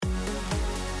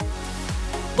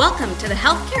Welcome to the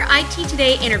Healthcare IT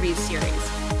Today interview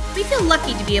series. We feel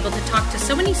lucky to be able to talk to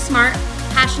so many smart,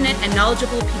 passionate, and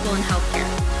knowledgeable people in healthcare.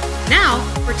 Now,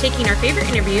 we're taking our favorite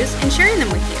interviews and sharing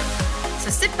them with you. So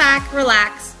sit back,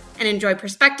 relax, and enjoy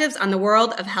perspectives on the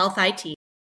world of health IT.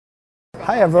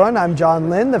 Hi everyone, I'm John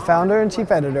Lynn, the founder and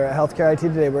chief editor at Healthcare IT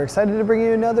Today. We're excited to bring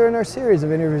you another in our series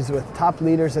of interviews with top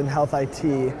leaders in health IT.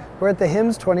 We're at the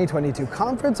HIMSS 2022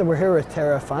 conference and we're here with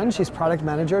Tara Fun. She's product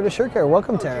manager at AssureCare.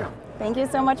 Welcome, Tara. Thank you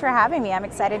so much for having me. I'm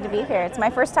excited to be here. It's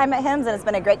my first time at HIMSS and it's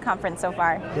been a great conference so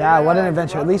far. Yeah, what an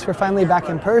adventure. At least we're finally back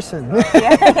in person.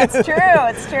 Yeah, it's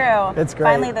true. It's great.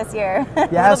 Finally this year.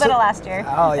 Yeah, a little bit of last year.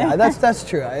 Oh yeah, that's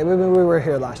true. We were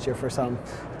here last year for some.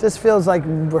 It just feels like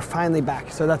we're finally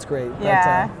back, so that's great.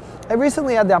 Yeah. I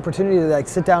recently had the opportunity to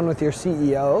sit down with your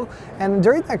CEO, and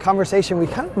during that conversation we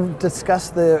kind of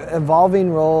discussed the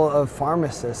evolving role of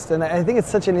pharmacists, and I think it's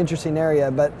such an interesting area,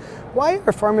 but why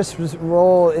are pharmacists'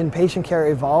 role in patient care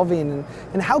evolving,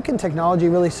 and how can technology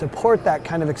really support that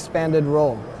kind of expanded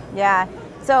role? Yeah.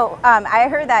 So I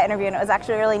heard that interview and it was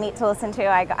actually really neat to listen to.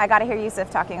 I got to hear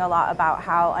Yusuf talking a lot about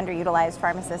how underutilized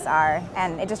pharmacists are,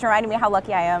 and it just reminded me how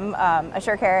lucky I am.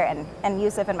 AssureCare and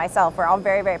Yusuf and myself, we're all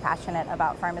very, very passionate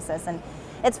about pharmacists, and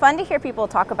it's fun to hear people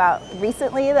talk about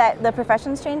recently that the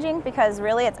profession's changing, because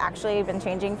really it's actually been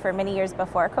changing for many years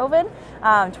before COVID.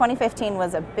 2015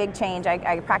 was a big change.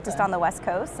 I practiced on the West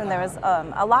Coast, and there was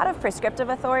a lot of prescriptive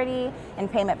authority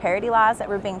and payment parity laws that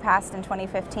were being passed in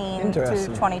 2015 to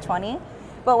 2020.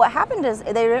 But what happened is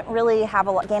they didn't really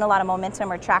gain a lot of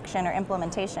momentum or traction or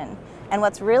implementation. And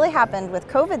what's really happened with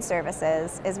COVID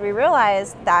services is we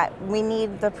realized that we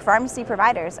need the pharmacy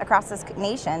providers across this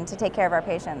nation to take care of our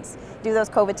patients, do those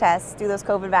COVID tests, do those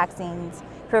COVID vaccines,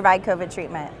 provide COVID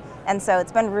treatment. And so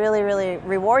it's been really, really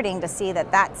rewarding to see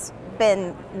that that's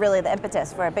been really the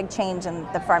impetus for a big change in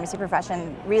the pharmacy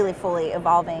profession really fully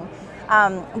evolving.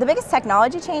 The biggest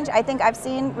technology change I think I've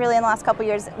seen really in the last couple of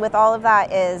years with all of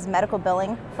that is medical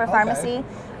billing for pharmacy.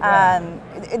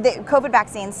 The COVID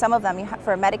vaccines, some of them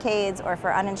for Medicaids or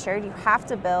for uninsured, you have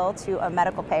to bill to a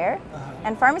medical payer.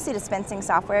 And pharmacy dispensing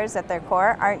softwares at their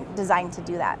core aren't designed to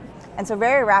do that. And so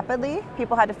very rapidly,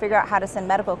 people had to figure out how to send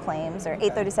medical claims or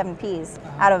 837Ps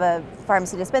out of a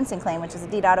pharmacy dispensing claim, which is a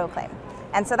DDoT claim.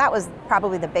 And so that was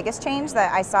probably the biggest change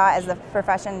that I saw as the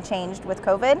profession changed with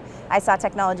COVID. I saw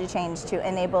technology change to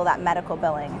enable that medical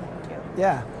billing.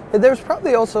 Yeah, there's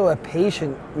probably also a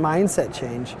patient mindset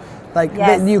change. Like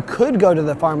yes. that you could go to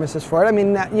the pharmacist for it. I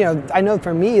mean, I know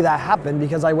for me that happened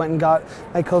because I went and got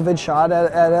my COVID shot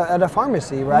at a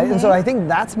pharmacy, right? Mm-hmm. And so I think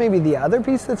that's maybe the other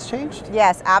piece that's changed.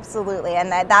 Yes, absolutely. And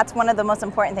that's one of the most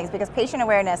important things, because patient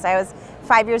awareness, I was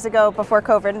 5 years ago before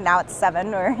COVID, now it's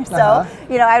 7 or so.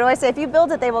 I'd always say if you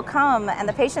build it, they will come, and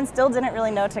the patient still didn't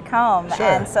really know to come. Sure.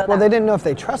 And so well, they didn't know if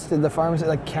they trusted the pharmacy.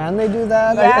 Like, can they do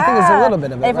that? Yeah. I think it's a little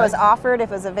bit of it. If it was offered,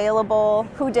 if it was available,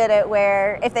 who did it,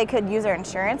 where, if they could use their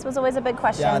insurance was always a big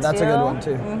question. Yeah, that's too. a good one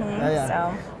too.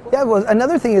 Mm-hmm. Yeah, well,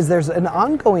 another thing is there's an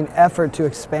ongoing effort to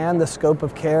expand the scope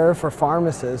of care for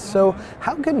pharmacists. So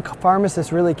how can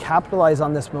pharmacists really capitalize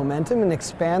on this momentum and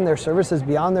expand their services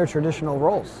beyond their traditional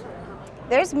roles?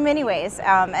 There's many ways,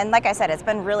 and like I said, it's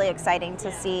been really exciting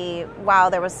to see,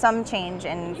 while there was some change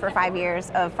for 5 years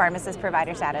of pharmacist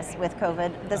provider status with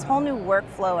COVID, this whole new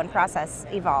workflow and process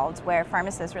evolved, where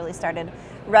pharmacists really started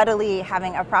readily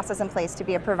having a process in place to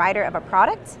be a provider of a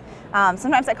product.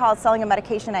 Sometimes I call it selling a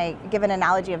medication. I give an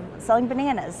analogy of selling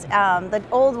bananas. The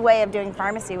old way of doing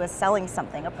pharmacy was selling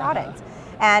something, a product.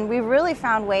 And we really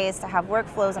found ways to have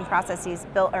workflows and processes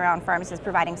built around pharmacists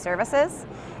providing services,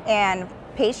 and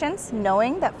patients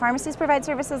knowing that pharmacies provide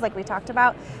services like we talked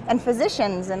about, and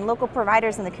physicians and local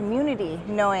providers in the community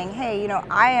knowing, hey,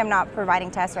 I am not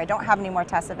providing tests, or I don't have any more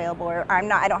tests available, or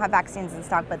I don't have vaccines in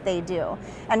stock, but they do,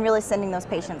 and really sending those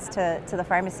patients to the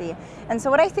pharmacy. And so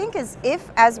what I think is,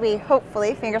 if, as we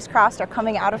hopefully, fingers crossed, are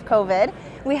coming out of COVID,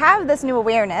 we have this new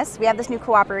awareness, we have this new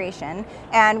cooperation,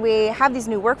 and we have these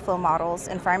new workflow models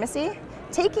in pharmacy,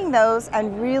 taking those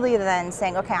and really then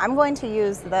saying, okay, I'm going to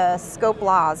use the scope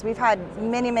laws. We've had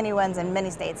many, many ones in many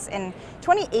states. In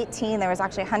 2018, there was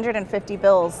actually 150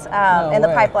 bills in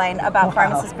the pipeline about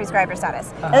pharmacist prescriber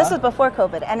status. And this was before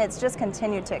COVID, and it's just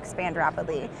continued to expand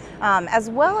rapidly, as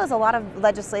well as a lot of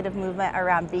legislative movement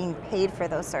around being paid for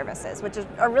those services, which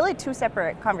are really two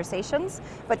separate conversations,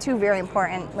 but two very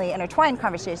importantly intertwined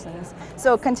conversations.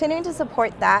 So continuing to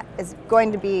support that is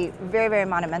going to be very, very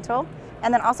monumental.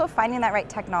 and then also finding that right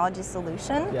technology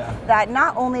solution Yeah. that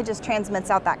not only just transmits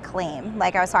out that claim,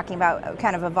 like I was talking about,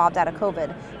 kind of evolved out of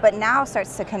COVID, but now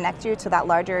starts to connect you to that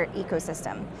larger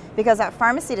ecosystem. Because that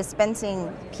pharmacy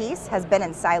dispensing piece has been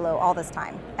in silo all this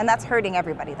time, and that's hurting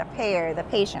everybody, the payer, the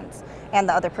patients, and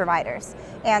the other providers.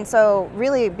 And so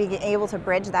really being able to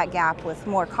bridge that gap with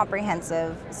more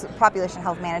comprehensive population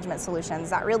health management solutions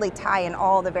that really tie in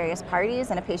all the various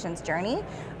parties in a patient's journey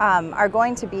are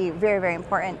going to be very, very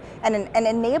important. And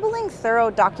enabling thorough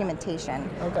documentation.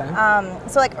 Okay.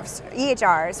 So like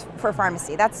EHRs for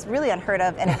pharmacy, that's really unheard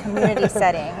of in a community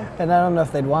setting. And I don't know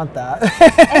if they'd want that.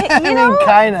 You know,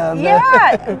 kind of.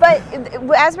 Yeah, but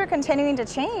as we're continuing to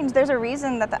change, there's a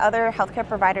reason that the other healthcare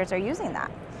providers are using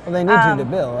that. Well, they need to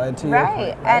bill, to your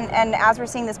Right, point, right? and as we're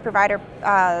seeing this provider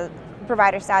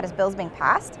status bills being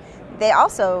passed, they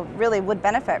also really would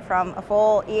benefit from a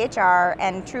full EHR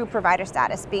and true provider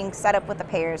status being set up with the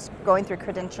payers, going through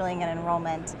credentialing and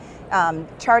enrollment,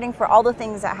 charting for all the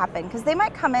things that happen. Because they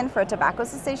might come in for a tobacco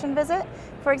cessation visit,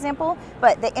 for example,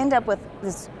 but they end up with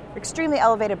this extremely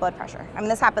elevated blood pressure. I mean,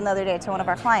 this happened the other day to one of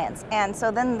our clients. And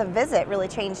so then the visit really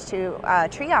changed to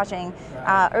triaging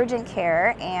urgent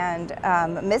care and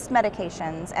missed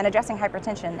medications and addressing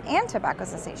hypertension and tobacco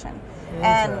cessation.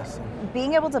 And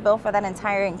being able to bill for that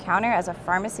entire encounter as a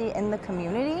pharmacy in the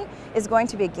community is going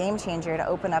to be a game changer to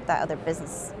open up that other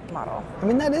business model. I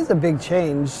mean, that is a big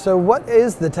change. So what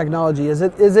is the technology? Is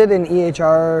it an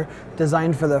EHR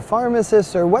designed for the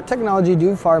pharmacist, or what technology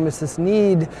do pharmacists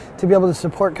need to be able to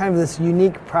support kind of this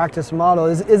unique practice model?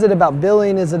 Is it about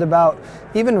billing? Is it about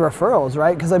even referrals,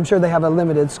 right? Because I'm sure they have a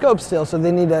limited scope still, so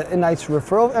they need a nice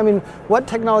referral. I mean, what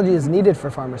technology is needed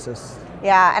for pharmacists?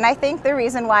 Yeah, and I think the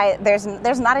reason why there's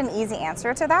not an easy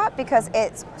answer to that,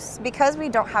 because we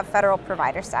don't have federal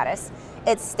provider status,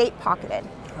 it's state pocketed.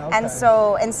 Okay. And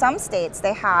so in some states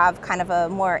they have kind of a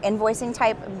more invoicing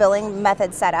type billing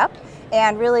method set up,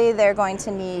 and really they're going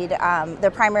to need, their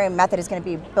primary method is going to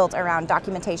be built around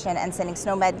documentation and sending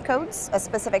SNOMED codes, a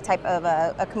specific type of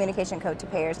a communication code to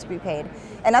payers to be paid.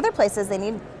 In other places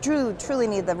they truly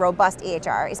need the robust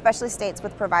EHR, especially states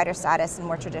with provider status and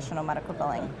more traditional medical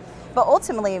billing. But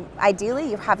ultimately, ideally,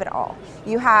 you have it all.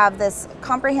 You have this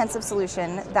comprehensive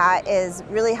solution that is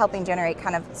really helping generate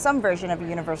kind of some version of a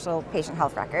universal patient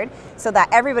health record so that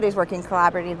everybody's working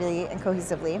collaboratively and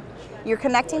cohesively. You're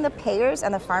connecting the payers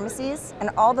and the pharmacies and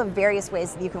all the various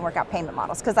ways that you can work out payment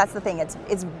models, because that's the thing,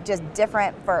 it's just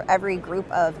different for every group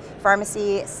of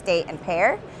pharmacy, state, and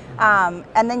payer.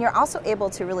 And then you're also able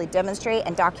to really demonstrate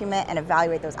and document and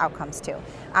evaluate those outcomes too.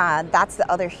 That's the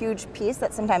other huge piece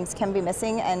that sometimes can be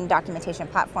missing in documentation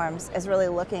platforms, is really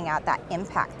looking at that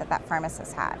impact that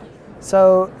pharmacist had.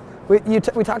 So we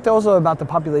talked also about the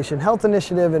population health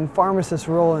initiative and pharmacists'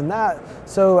 role in that.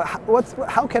 So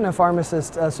how can a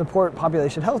pharmacist support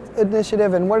population health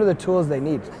initiative, and what are the tools they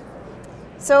need?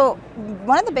 So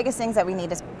one of the biggest things that we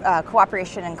need is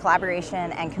cooperation and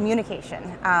collaboration and communication.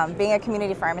 Being a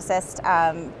community pharmacist,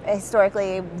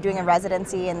 historically doing a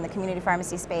residency in the community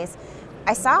pharmacy space,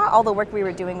 I saw all the work we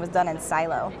were doing was done in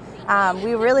silo.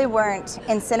 We really weren't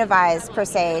incentivized per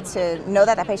se to know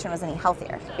that patient was any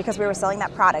healthier, because we were selling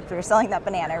that product, we were selling that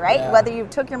banana, right? Yeah. Whether you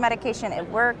took your medication, it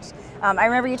worked. I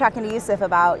remember you talking to Yusuf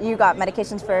about you got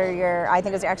medications for I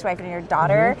think it was your ex-wife and your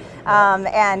daughter,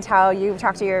 and how you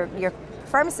talked to your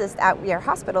pharmacist at your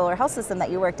hospital or health system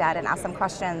that you worked at and ask them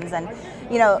questions. And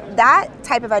that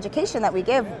type of education that we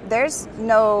give, there's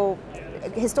no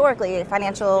historically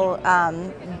financial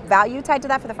value tied to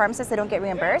that for the pharmacists. They don't get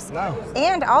reimbursed. No.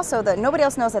 And also nobody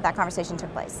else knows that conversation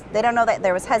took place. They don't know that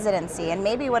there was hesitancy, and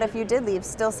maybe what if you did leave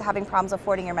still having problems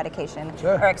affording your medication,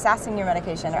 Sure. or accessing your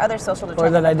medication, or other social Or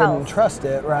determinants that I of didn't health. trust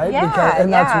it, right? Yeah,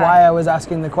 And that's yeah. why I was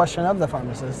asking the question of the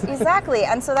pharmacist. Exactly,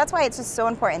 and so that's why it's just so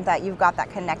important that you've got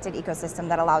that connected ecosystem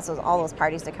that allows all those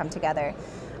parties to come together.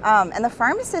 And the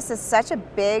pharmacist is such a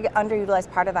big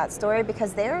underutilized part of that story,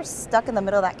 because they're stuck in the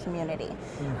middle of that community.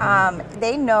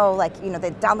 They know,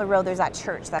 down the road there's that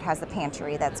church that has the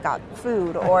pantry that's got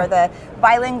food, or the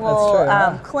bilingual That's true,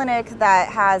 yeah. clinic that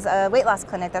has a weight loss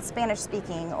clinic that's Spanish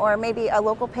speaking, or maybe a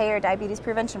local payer diabetes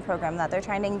prevention program that they're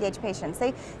trying to engage patients.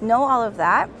 They know all of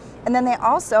that, and then they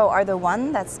also are the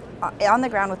one that's on the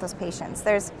ground with those patients.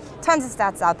 There's tons of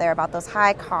stats out there about those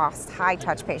high cost, high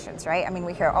touch patients, right? I mean,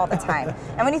 we hear it all the time.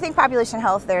 And when you think population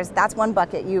health, that's one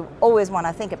bucket you always want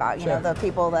to think about. Sure. The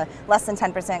people, the less than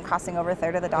 10% costing over a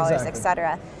third of the dollars, Exactly. et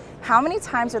cetera. How many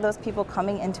times are those people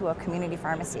coming into a community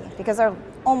pharmacy? Because they're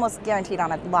almost guaranteed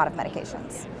on a lot of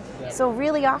medications. Yeah. So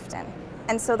really often.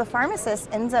 And so the pharmacist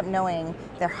ends up knowing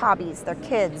their hobbies, their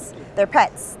kids, their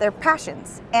pets, their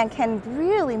passions, and can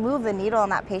really move the needle on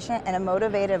that patient in a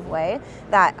motivative way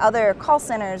that other call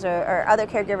centers or other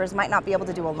caregivers might not be able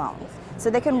to do alone. So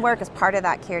they can work as part of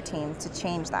that care team to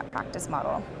change that practice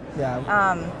model.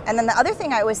 Yeah. And then the other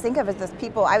thing I always think of is those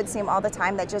people, I would see them all the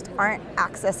time, that just aren't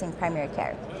accessing primary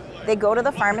care. They go to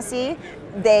the pharmacy,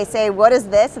 they say, what is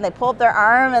this? And they pull up their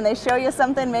arm and they show you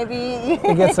something, maybe.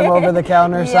 It gets them over the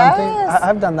counter or something.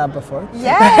 I've done that before.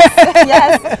 Yes,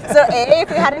 yes. So if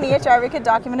we had an EHR, we could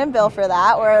document and bill for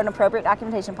that, or an appropriate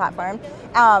documentation platform.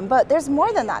 But there's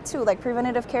more than that too, like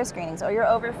preventative care screenings. Oh, you're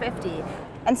over 50.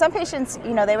 And some patients,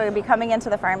 they would be coming into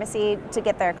the pharmacy to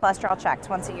get their cholesterol checked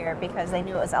once a year because they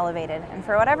knew it was elevated. And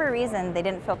for whatever reason, they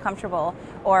didn't feel comfortable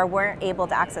or weren't able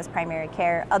to access primary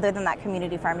care other than that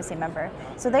community pharmacy member.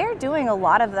 So they are doing a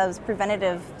lot of those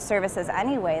preventative services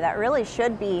anyway that really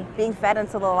should be being fed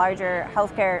into the larger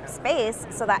healthcare space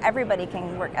so that everybody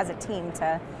can work as a team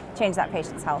to change that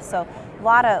patient's health. So a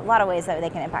lot of ways that they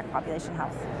can impact population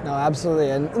health. No,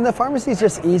 absolutely. And the pharmacy is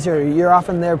just easier. You're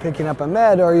often there picking up a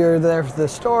med, or you're there for the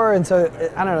store. And so,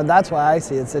 I don't know, that's why I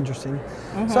see it's interesting.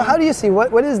 Mm-hmm. So how do you see,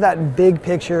 what is that big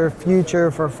picture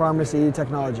future for pharmacy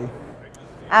technology?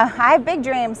 I have big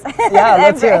dreams. Yeah,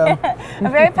 let's hear them.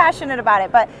 I'm very passionate about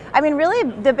it. But I mean,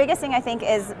 really, the biggest thing I think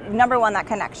is, number one, that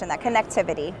connection, that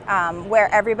connectivity,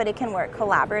 where everybody can work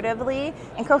collaboratively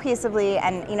and cohesively.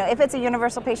 And, if it's a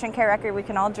universal patient care record, we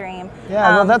can all dream.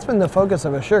 Yeah, well, that's been the focus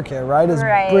of AssureCare, right? Is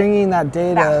bringing that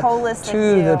data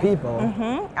to the people.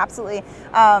 Mm-hmm, absolutely.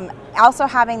 Also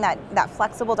having that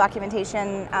flexible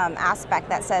documentation aspect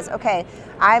that says, okay,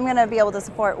 I'm going to be able to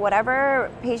support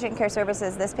whatever patient care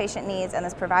services this patient needs and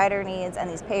this provider needs and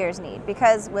these payers need.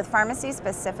 Because with pharmacy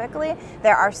specifically,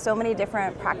 there are so many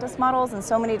different practice models and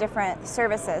so many different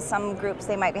services. Some groups,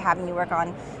 they might be having you work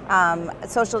on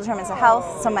social determinants of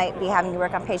health. Some might be having you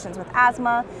work on patients with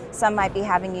asthma. Some might be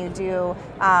having you do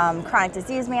chronic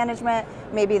disease management.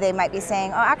 Maybe they might be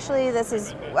saying, oh, actually, this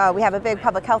is we have a big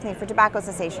public health need for tobacco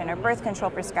cessation or birth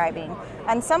control prescribing.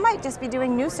 And some might just be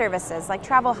doing new services like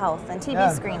travel health and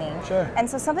TB screening. Sure. And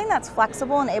so something that's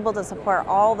flexible and able to support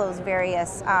all those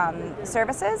various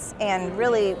services and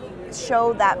really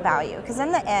show that value. Because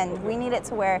in the end, we need it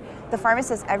to where the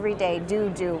pharmacists every day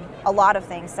do a lot of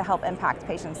things to help impact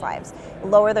patients' lives.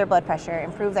 Lower their blood pressure,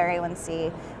 improve their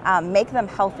A1C, make them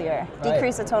healthier,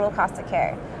 decrease the total cost of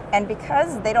care. And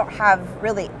because they don't have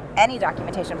really any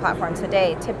documentation platform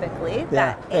today, typically, they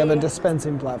have a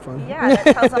dispensing platform. Yeah,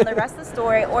 that tells them the rest of the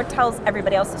story or tells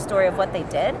everybody else the story of what they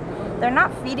did. They're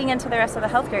not feeding into the rest of the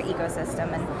healthcare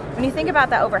ecosystem. And when you think about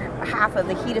that, over half of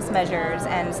the HEDIS measures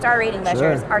and star rating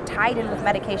measures are tied in with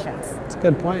medications. That's a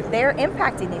good point. They're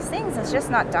impacting these things. It's just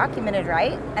not documented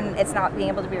right, and it's not being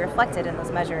able to be reflected in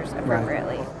those measures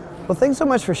appropriately. Right. Well, thanks so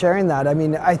much for sharing that. I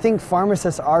mean, I think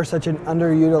pharmacists are such an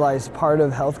underutilized part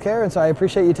of healthcare, and so I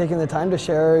appreciate you taking the time to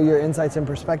share your insights and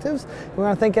perspectives. We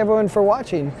want to thank everyone for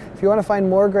watching. If you want to find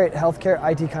more great healthcare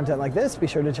IT content like this, be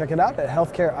sure to check it out at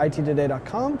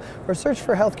healthcareiTtoday.com or search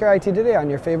for Healthcare IT Today on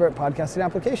your favorite podcasting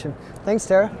application. Thanks,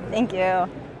 Tara. Thank you.